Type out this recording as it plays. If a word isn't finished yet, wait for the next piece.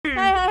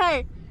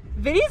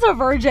Vinny's a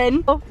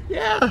virgin.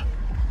 Yeah.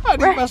 I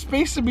need my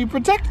space to be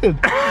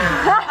protected.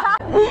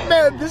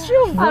 Man, this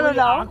feels really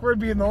awkward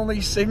being the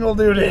only single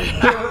dude in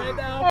here right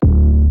now.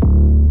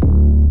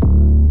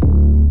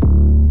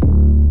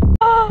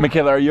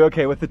 Makayla, are you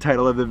okay with the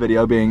title of the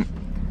video being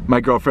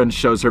 "My girlfriend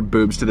shows her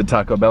boobs to the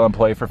Taco Bell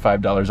employee for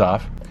 $5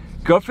 off"?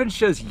 Girlfriend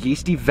shows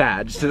yeasty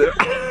vag to the...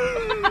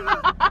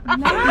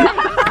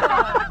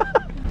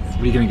 What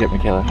are you gonna get,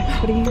 Makayla?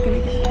 What are you gonna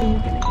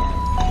get?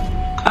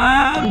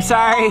 I'm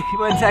sorry,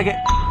 1 second.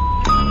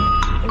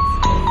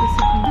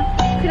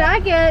 Could I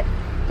get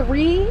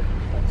 3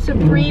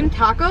 Supreme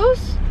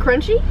tacos?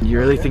 Crunchy? You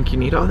really think you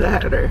need all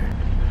that, or?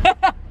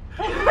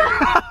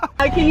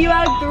 Can you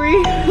add 3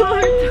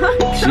 more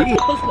tacos?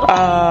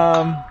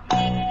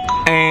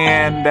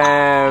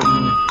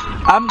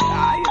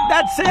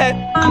 That's it.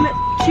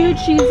 2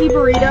 cheesy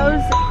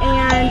burritos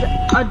and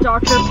a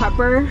Dr.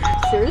 Pepper.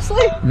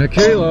 Seriously?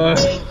 Makayla.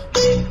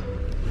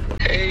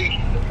 Hey,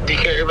 be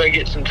careful if I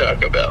get some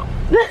Taco Bell.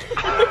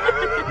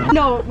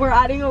 No, we're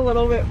adding a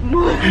little bit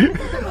more.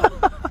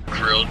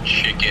 Grilled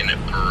chicken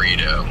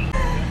burrito.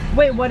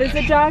 Wait, what is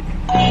it, Jack?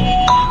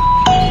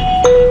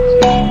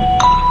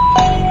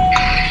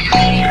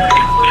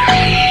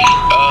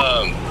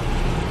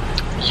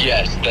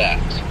 Yes, that.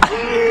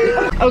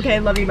 Okay,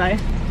 love you, bye.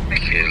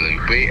 Okay,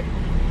 wait.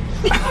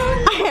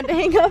 I had to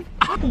hang up.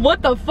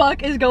 What the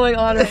fuck is going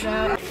on right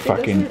now?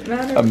 Fucking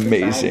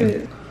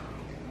amazing.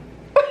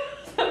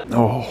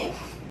 Oh.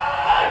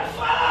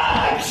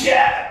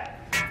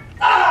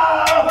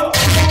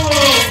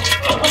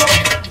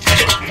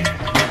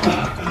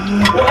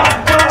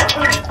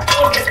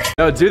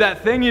 No, do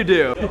that thing you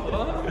do.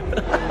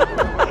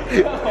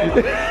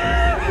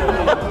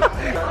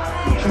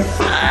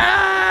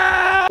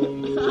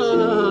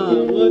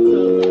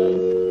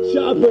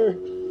 Chopper.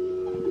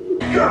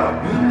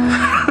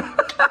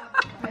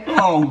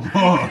 Oh,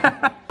 God.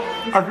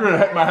 I should have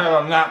hit my head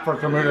on that for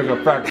comedic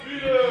effect.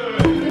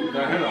 Did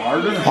I hit it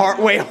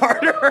harder? Way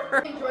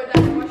harder.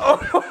 Oh,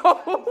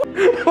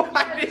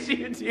 why did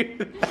you do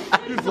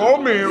that? You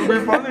told me it would be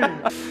funny.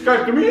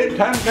 Guys, give me a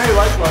 10K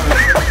like button.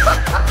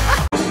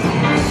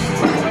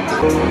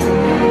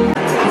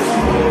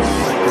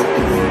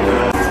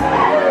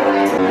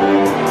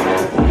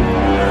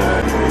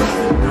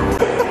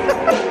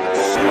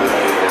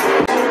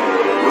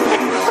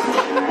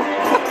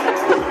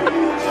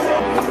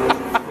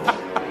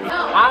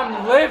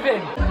 I'm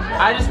living.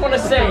 I just want to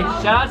say,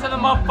 shout out to the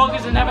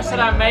motherfuckers that never said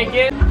I'd make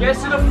it.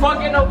 Guess to the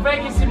fucking no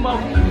vacancy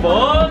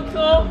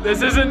motherfucker.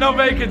 This isn't no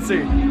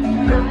vacancy.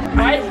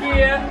 Right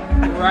here,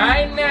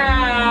 right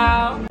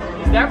now.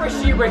 Is that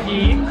Rashid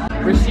Shaheed?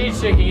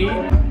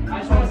 I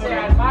just want to say I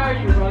admire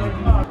you, brother.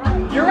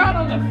 You're out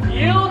on the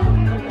field?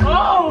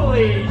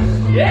 Holy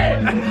shit.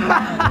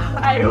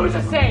 Hey, who's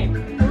a saint?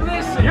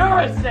 Listen, you're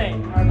a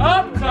saint.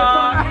 Up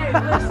top. Hey,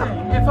 listen.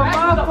 If a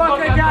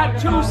motherfucker got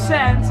 2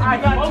 cents, I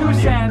got 2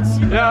 cents.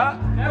 Yeah.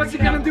 What's he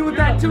gonna do with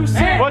that 2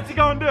 cents? What's he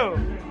gonna do?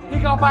 He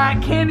gonna buy a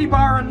candy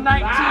bar in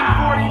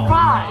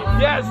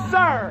 1945. Yes,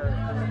 sir.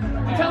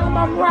 Tell him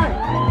I'm right.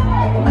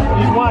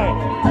 He's white.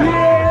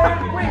 Yeah.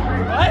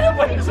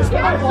 Wait, is this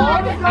my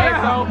vlog? Hey,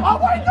 bro. Oh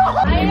my God.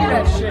 I hate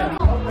that shit.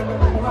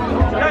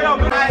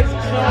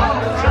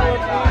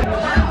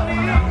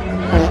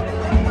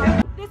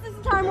 This is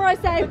the time where I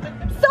say,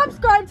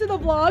 subscribe to the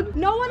vlog.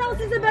 No one else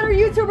is a better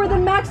YouTuber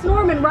than Max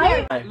Norman,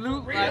 right?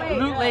 Loot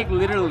Lake,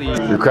 literally.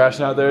 You're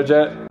crashing out there,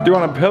 Jett? Do you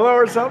want a pillow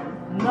or something?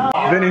 No.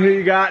 Vinny, who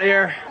you got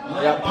here?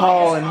 I got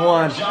Paul in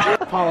one.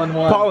 Paul in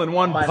one. Paul in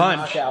one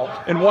punch.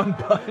 In one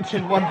punch.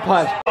 In one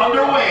punch.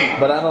 Underway.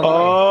 But I don't know.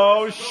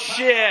 Oh,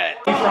 shit.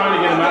 He's trying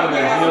to get him out of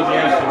there. He knows the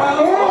answer.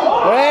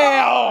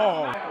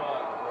 Well.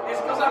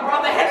 It's because I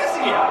brought the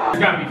Hennessy out.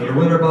 The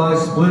winner by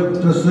split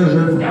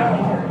decision,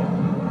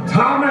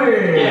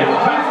 Tommy!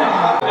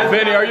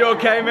 Vinny, are you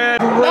okay, man?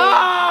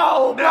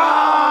 No!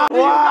 No!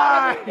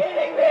 Why?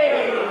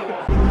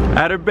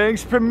 Outer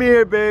Banks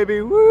premiere,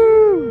 baby.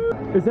 Woo!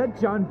 Is that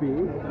John B?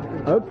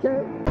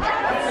 Okay.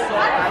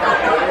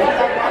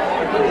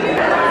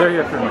 They're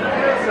here for me.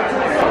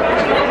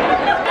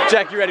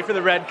 Jack, you ready for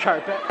the red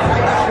carpet?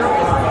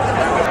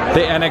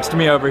 They annexed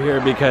me over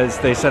here because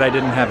they said I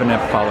didn't have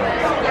enough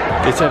followers.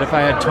 They said if I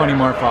had 20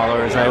 more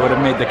followers, I would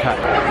have made the cut.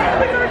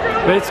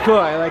 But it's cool,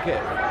 I like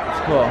it.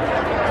 It's cool.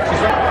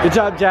 Good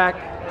job, Jack.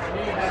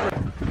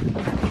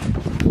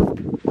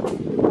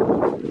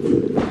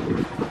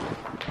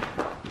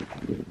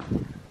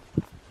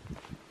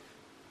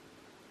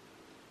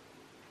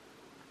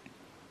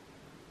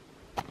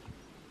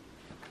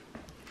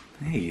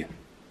 Hey.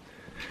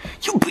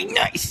 You be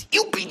nice.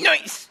 You be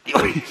nice. You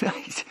be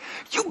nice.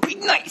 You be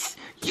nice.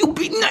 You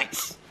be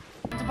nice.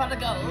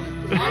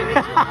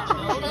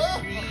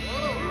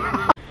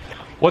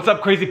 What's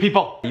up, crazy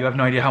people? You have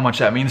no idea how much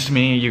that means to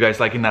me. You guys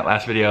liking that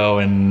last video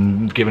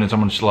and giving it so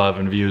much love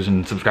and views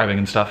and subscribing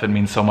and stuff. It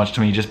means so much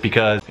to me just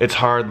because it's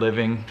hard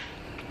living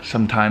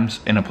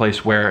sometimes in a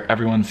place where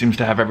everyone seems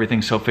to have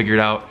everything so figured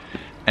out,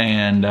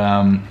 and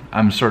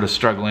I'm sort of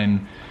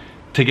struggling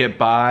to get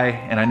by,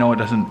 and I know it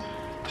doesn't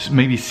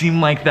maybe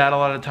seem like that a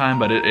lot of the time,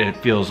 but it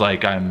feels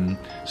like I'm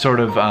sort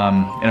of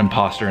an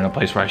imposter in a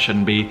place where I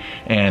shouldn't be,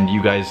 and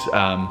you guys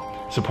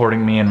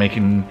supporting me and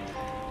making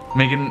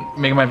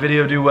my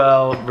video do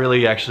well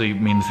really actually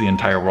means the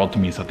entire world to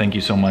me. So thank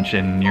you so much,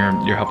 and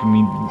you're helping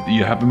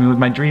me with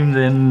my dreams,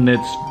 and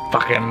it's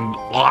fucking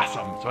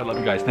awesome. So I love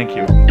you guys. Thank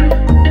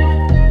you.